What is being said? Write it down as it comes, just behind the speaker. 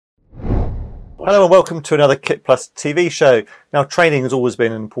Hello and welcome to another Kit Plus TV show. Now, training has always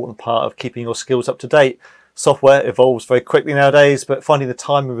been an important part of keeping your skills up to date. Software evolves very quickly nowadays, but finding the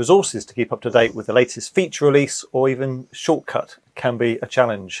time and resources to keep up to date with the latest feature release or even shortcut can be a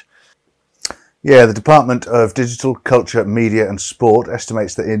challenge. Yeah, the Department of Digital, Culture, Media and Sport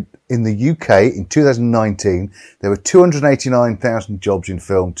estimates that in the UK in 2019 there were 289,000 jobs in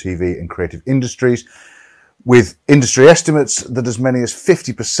film, TV and creative industries, with industry estimates that as many as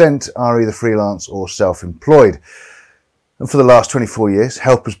 50% are either freelance or self-employed. And for the last 24 years,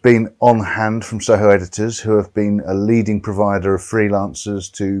 help has been on hand from Soho Editors, who have been a leading provider of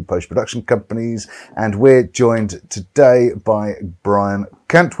freelancers to post-production companies. And we're joined today by Brian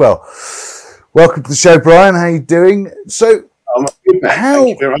Cantwell. Welcome to the show, Brian. How are you doing? So,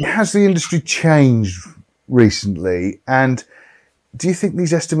 how has the industry changed recently? And do you think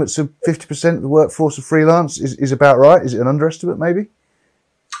these estimates of 50% of the workforce of freelance is about right? Is it an underestimate, maybe?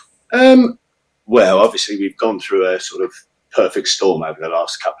 Well, obviously, we've gone through a sort of perfect storm over the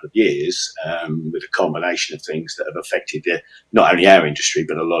last couple of years with a combination of things that have affected not only our industry,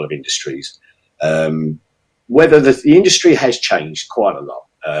 but a lot of industries. Whether the industry has changed quite a lot.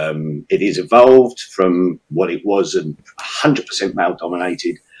 It has evolved from what it was, 100%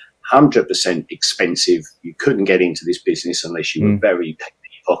 male-dominated, 100% expensive. You couldn't get into this business unless you were very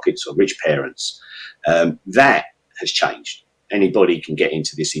deep pockets or rich parents. That has changed. Anybody can get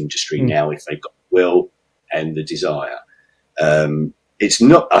into this industry now if they've got the will and the desire. It's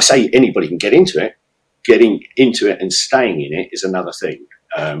not, I say anybody can get into it. Getting into it and staying in it is another thing.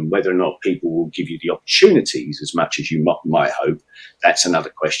 Whether or not people will give you the opportunities as much as you might hope, that's another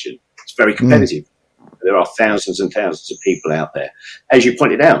question. It's very competitive. There are thousands and thousands of people out there. As you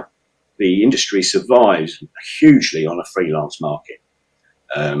pointed out, the industry survives hugely on a freelance market.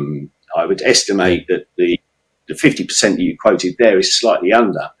 I would estimate that the 50% that you quoted there is slightly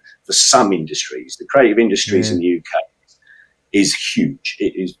under for some industries. The creative industries in the UK is huge.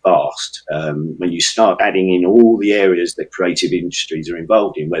 It is vast. When you start adding in all the areas that creative industries are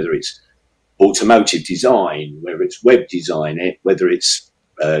involved in, whether it's automotive design, whether it's web design, whether it's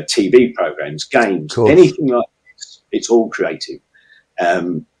TV programs, games, anything like this, it's all creative.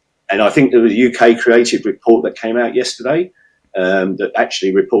 And I think there was a UK creative report that came out yesterday that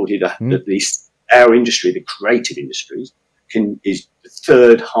actually reported that our industry, the creative industries, is the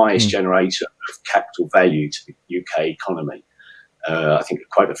third highest generator of capital value to the UK economy. I think I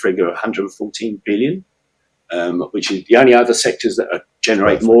quote a figure of 114 billion, which is the only other sectors that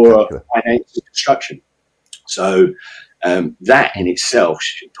generate more finance and construction. So that in itself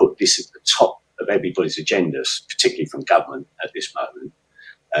should put this at the top of everybody's agendas, particularly from government at this moment.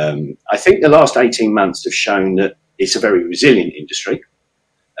 I think the last 18 months have shown that it's a very resilient industry.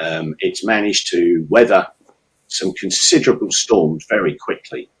 It's managed to weather some considerable storms very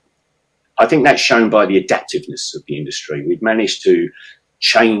quickly. I think that's shown by the adaptiveness of the industry. We've managed to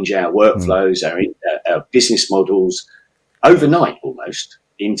change our workflows, our business models overnight almost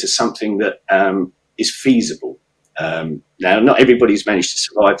into something that is feasible. Now, not everybody's managed to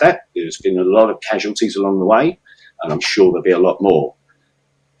survive that. There's been a lot of casualties along the way, and I'm sure there'll be a lot more.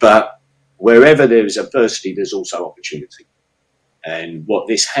 But wherever there is adversity, there's also opportunity. And what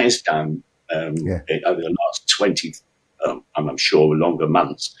this has done over the last 20, I'm sure, longer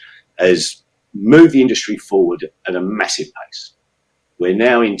months, has moved the industry forward at a massive pace. We're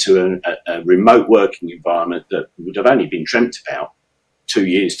now into a remote working environment that would have only been dreamt about 2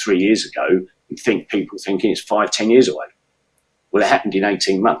 years, 3 years ago. People thinking it's 5-10 years away. Well, it happened in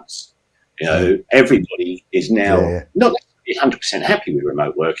 18 months. You know, everybody is now not 100% happy with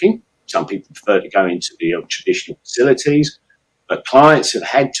remote working. Some people prefer to go into the traditional facilities, but clients have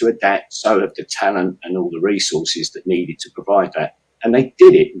had to adapt, so have the talent and all the resources that needed to provide that. And they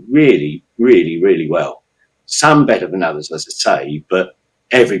did it really, really, really well. Some better than others, as I say, but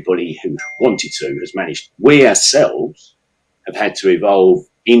everybody who wanted to has managed. We ourselves have had to evolve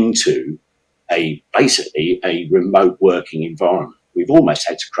into basically a remote working environment. We've almost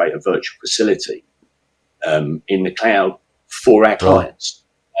had to create a virtual facility in the cloud for our clients.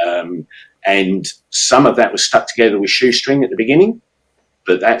 And some of that was stuck together with shoestring at the beginning,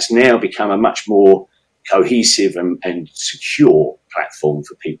 but that's now become a much more cohesive and secure platform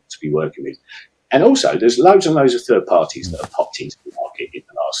for people to be working with. And also, there's loads and loads of third parties that have popped into the market in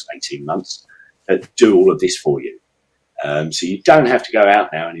the last 18 months that do all of this for you. So you don't have to go out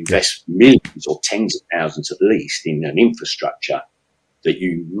now and invest millions or tens of thousands at least in an infrastructure that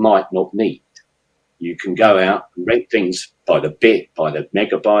you might not need. You can go out and rent things by the bit, by the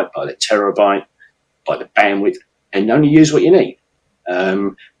megabyte, by the terabyte, by the bandwidth, and only use what you need.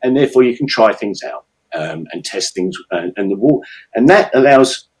 And therefore you can try things out and test things and that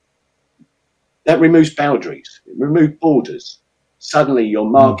allows That removes boundaries, it removes borders. Suddenly your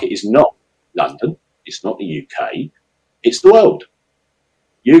market is not London, it's not the UK, it's the world.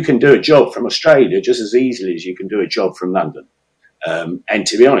 You can do a job from Australia just as easily as you can do a job from London. And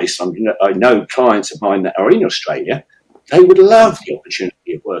to be honest, I know clients of mine that are in Australia, they would love the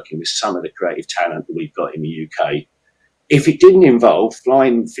opportunity of working with some of the creative talent that we've got in the UK. If it didn't involve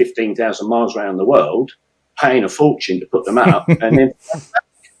flying 15,000 miles around the world, paying a fortune to put them up, and then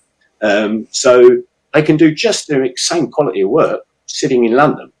so they can do just the same quality of work sitting in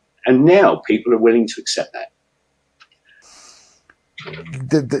London. And now people are willing to accept that.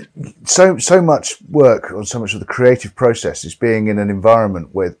 So much work on so much of the creative process is being in an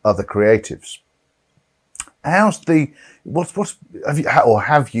environment with other creatives. Have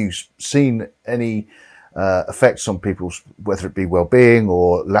you seen any effects on people's, whether it be well-being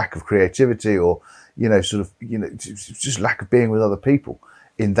or lack of creativity, or just lack of being with other people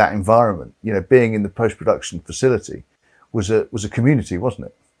in that environment? Being in the post-production facility was a community, wasn't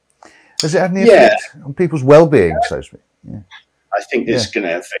it? Has it had any effect on people's well-being, so to speak? Yeah. I think it's going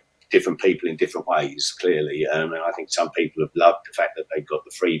to affect different people in different ways, clearly. And I think some people have loved the fact that they've got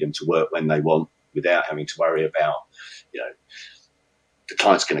the freedom to work when they want without having to worry about, the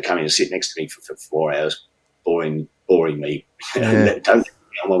client's going to come in and sit next to me for 4 hours, boring me. Don't get me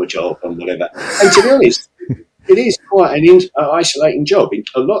on with a job and whatever. And to be honest, it is quite an isolating job.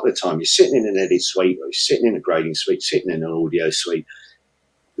 A lot of the time you're sitting in an edit suite, or you're sitting in a grading suite, sitting in an audio suite,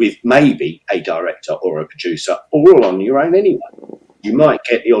 with maybe a director or a producer, all on your own anyway. You might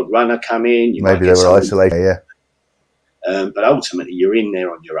get the odd runner come in. Maybe they were isolated, but ultimately you're in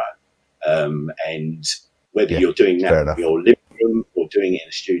there on your own. And whether you're doing that in your living room or doing it in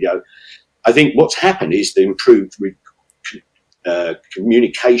a studio, I think what's happened is the improved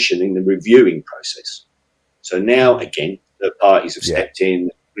communication in the reviewing process. So now, again, the parties have stepped in.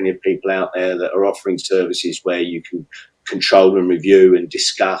 There's plenty of people out there that are offering services where you can control and review and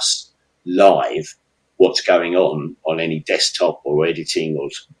discuss live what's going on any desktop or editing or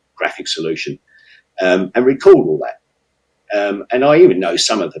graphic solution, and record all that. And I even know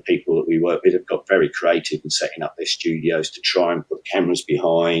some of the people that we work with have got very creative in setting up their studios to try and put cameras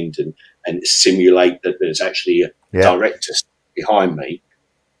behind and simulate that there's actually a director behind me.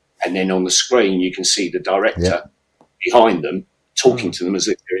 And then on the screen, you can see the director behind them talking to them as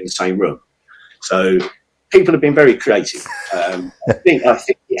if they're in the same room. So people have been very creative. I think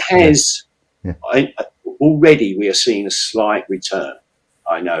it has. Already we are seeing a slight return.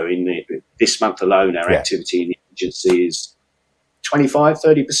 I know this month alone, our activity in the agency is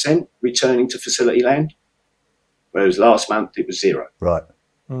 25-30% returning to facility land, whereas last month it was 0. Right.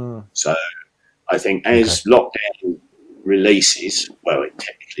 So I think as lockdown releases,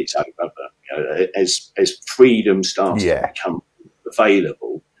 technically it's over, but as freedom starts to become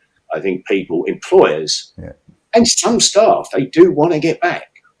available, I think employers, and some staff, they do want to get back.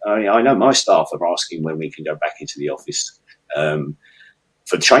 I know my staff are asking when we can go back into the office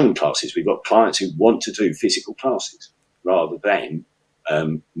for training classes. We've got clients who want to do physical classes rather than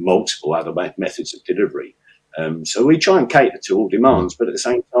multiple other methods of delivery. So we try and cater to all demands, but at the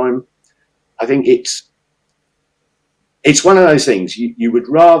same time, I think it's one of those things. You would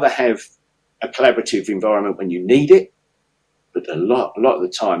rather have a collaborative environment when you need it, but a lot of the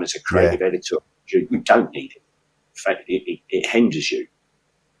time as a creative editor, you don't need it. In fact, it hinders you.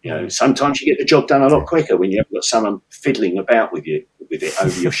 Sometimes you get the job done a lot quicker when you haven't got someone fiddling about with it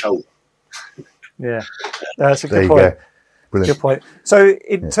over your shoulder. That's a good point. Good point. So,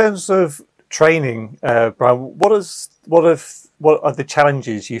 in terms of training, Brian, what are the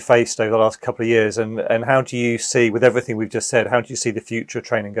challenges you faced over the last couple of years, and how do you see, with everything we've just said, how do you see the future of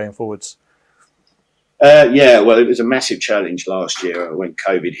training going forwards? It was a massive challenge last year when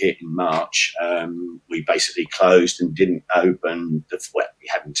COVID hit in March. We basically closed and didn't open. We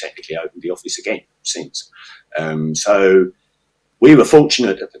haven't technically opened the office again since. So we were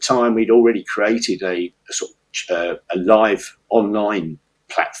fortunate at the time. We'd already created a live online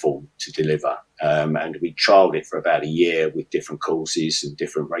platform to deliver, and we trialled it for about a year with different courses in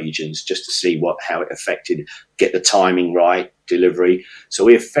different regions just to see how it affected, get the timing right, delivery. So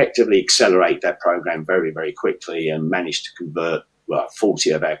we effectively accelerate that program very, very quickly and managed to convert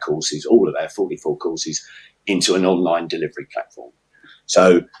 40 of our courses, all of our 44 courses, into an online delivery platform.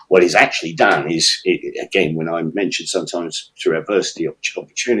 So what it's actually done is, again, when I mentioned sometimes through adversity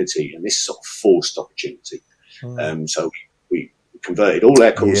opportunity, and this is sort of forced opportunity. So we converted all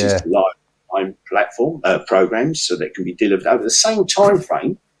our courses to live online platform programs so that can be delivered over the same time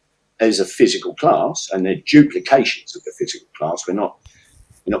frame as a physical class, and they're duplications of the physical class. We're not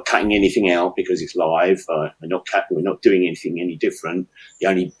cutting anything out because it's live. We're not doing anything any different. The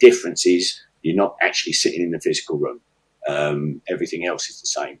only difference is You're not actually sitting in the physical room. Everything else is the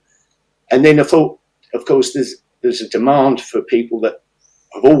same. And then I thought, of course, there's a demand for people that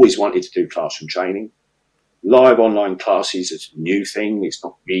have always wanted to do classroom training. Live online classes is a new thing. It's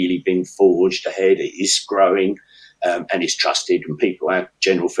not really been forged ahead. It is growing, and it's trusted. And our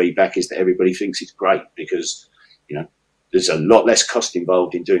general feedback is that everybody thinks it's great because, there's a lot less cost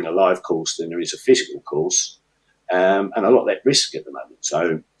involved in doing a live course than there is a physical course, and a lot less risk at the moment.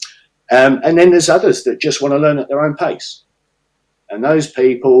 So, and then there's others that just want to learn at their own pace. And those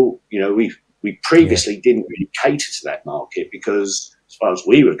people, we previously didn't really cater to that market because, as far as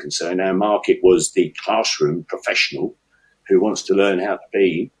we were concerned, our market was the classroom professional who wants to learn how to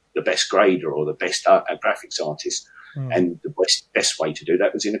be the best grader or the best graphics artist. And the best way to do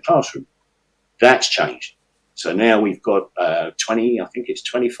that was in a classroom. That's changed. So now we've got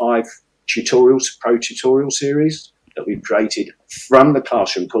 25 tutorials, pro tutorial series that we've created from the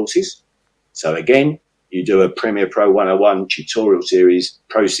classroom courses. So again, you do a Premiere Pro 101 tutorial series,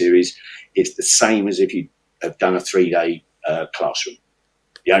 pro series. It's the same as if you have done a 3-day classroom.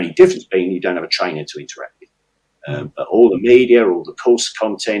 The only difference being you don't have a trainer to interact with. But all the media, all the course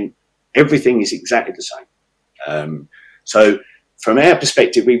content, everything is exactly the same. So from our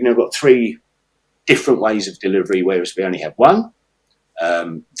perspective, we've now got 3 different ways of delivery, whereas we only have one.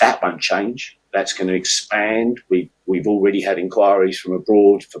 That won't change. That's going to expand. We've already had inquiries from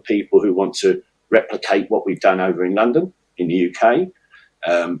abroad for people who want to replicate what we've done over in London, in the UK,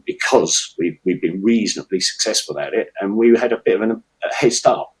 because we've been reasonably successful at it, and we had a bit of a head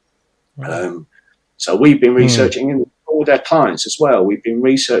start. So we've been researching, and all our clients as well, we've been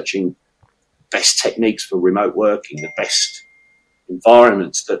researching best techniques for remote working, the best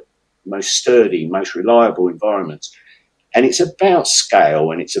environments, the most sturdy, most reliable environments. And it's about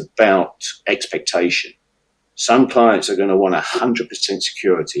scale and it's about expectation. Some clients are going to want 100%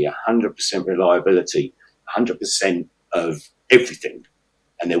 security, 100% reliability, 100% of everything,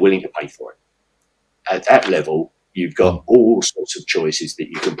 and they're willing to pay for it. At that level, you've got all sorts of choices that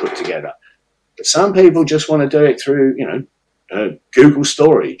you can put together. But some people just want to do it through, Google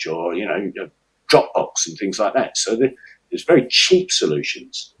Storage or, Dropbox and things like that. So there's very cheap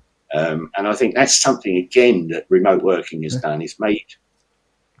solutions. And I think that's something, again, that remote working has done, is made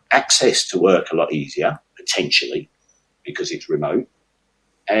access to work a lot easier, potentially, because it's remote.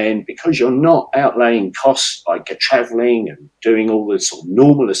 And because you're not outlaying costs like travelling and doing all the sort of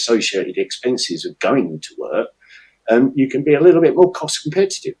normal associated expenses of going to work, you can be a little bit more cost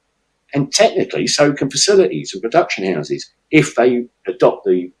competitive. And technically, so can facilities and production houses. If they adopt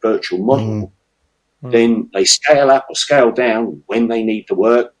the virtual model, then they scale up or scale down when they need the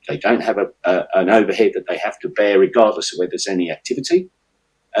work. They don't have an overhead that they have to bear regardless of whether there's any activity.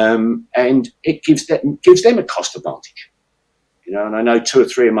 And it gives them a cost advantage. And I know 2 or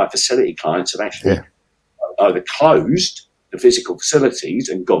 3 of my facility clients have actually either closed the physical facilities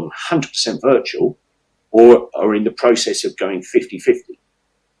and gone 100% virtual, or are in the process of going 50-50.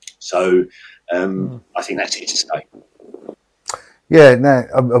 So I think that's here to stay. Yeah, now,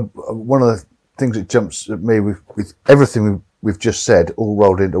 one of the things that jumps at me with everything we've just said, all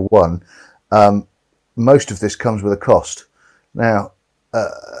rolled into one, most of this comes with a cost. Now,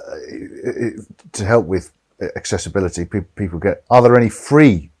 to help with accessibility, people get, are there any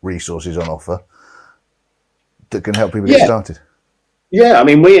free resources on offer that can help people get started? Yeah, I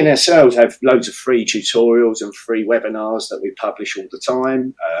mean, we in ourselves have loads of free tutorials and free webinars that we publish all the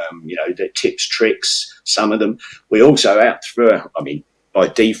time. The tips, tricks, some of them. We also by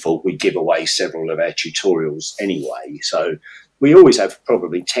default, we give away several of our tutorials anyway. So we always have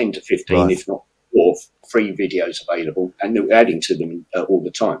probably 10 to 15, if not more, free videos available, and we're adding to them all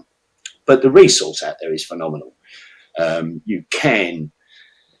the time. But the resource out there is phenomenal. You can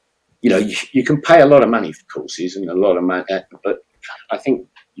pay a lot of money for courses and a lot of money, but I think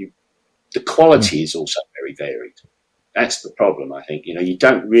the quality is also very varied. That's the problem, I think. You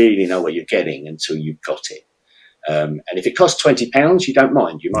don't really know what you're getting until you've got it. And if it costs £20, you don't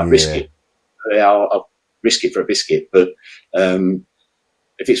mind. You might risk it. I'll risk it for a biscuit. But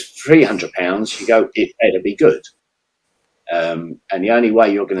if it's £300, you go, it better be good. And the only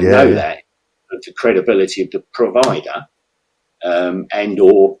way you're going to know that is the credibility of the provider and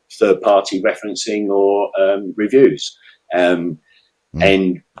or third-party referencing or reviews. And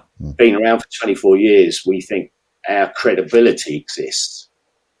being around for 24 years, we think our credibility exists.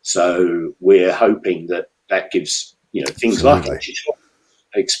 So we're hoping that gives things like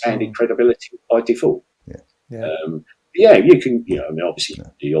expanded credibility by default. You can obviously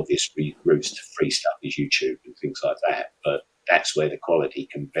the obvious routes to free stuff is YouTube and things like that, but that's where the quality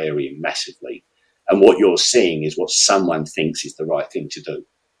can vary massively. And what you're seeing is what someone thinks is the right thing to do.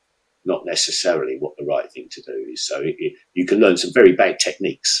 not necessarily what the right thing to do is. So you can learn some very bad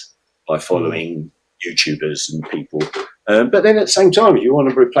techniques by following YouTubers and people. But then at the same time, if you want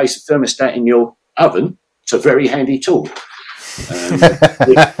to replace a thermostat in your oven, it's a very handy tool.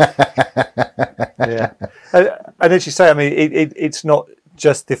 Yeah. And as you say, I mean, it's not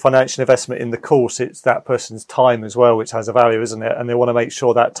just the financial investment in the course, it's that person's time as well, which has a value, isn't it? And they want to make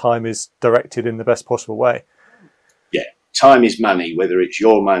sure that time is directed in the best possible way. Yeah, time is money, whether it's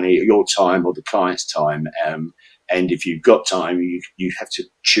your money, your time, or the client's time. And if you've got time, you have to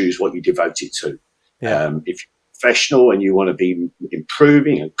choose what you devote it to. Yeah. If you're professional and you want to be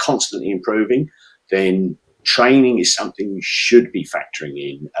improving and constantly improving, then training is something you should be factoring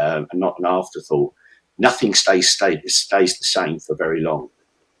in, and not an afterthought. Nothing stays the same for very long.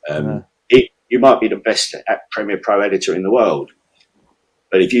 You might be the best Premiere Pro editor in the world,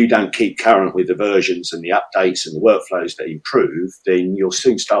 but if you don't keep current with the versions and the updates and the workflows that improve, then you'll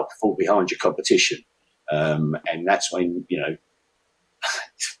soon start to fall behind your competition. And that's when,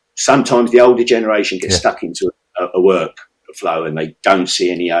 sometimes the older generation gets stuck into a workflow and they don't see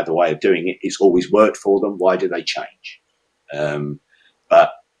any other way of doing it. It's always worked for them. Why do they change?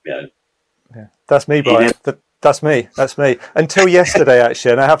 Yeah, that's me, Brian. That's me. Until yesterday,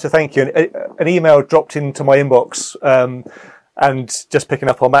 actually, and I have to thank you. An email dropped into my inbox, and just picking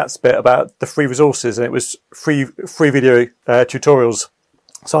up on Matt's bit about the free resources, and it was free video tutorials.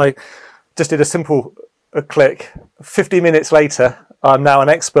 So I just did a simple click. 50 minutes later, I'm now an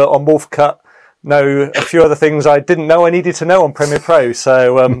expert on Wolf Cut. Know a few other things I didn't know I needed to know on Premiere Pro.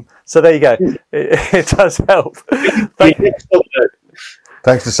 So there you go. It does help.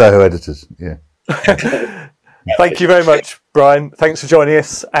 Thanks to Soho Editors. Yeah. Thank you very much, Brian. Thanks for joining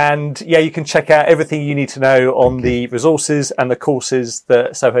us. And yeah, you can check out everything you need to know on the resources and the courses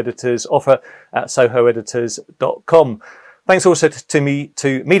that Soho Editors offer at sohoeditors.com. Thanks also to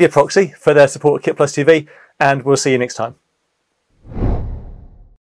Media Proxy for their support of Kit Plus TV, and we'll see you next time.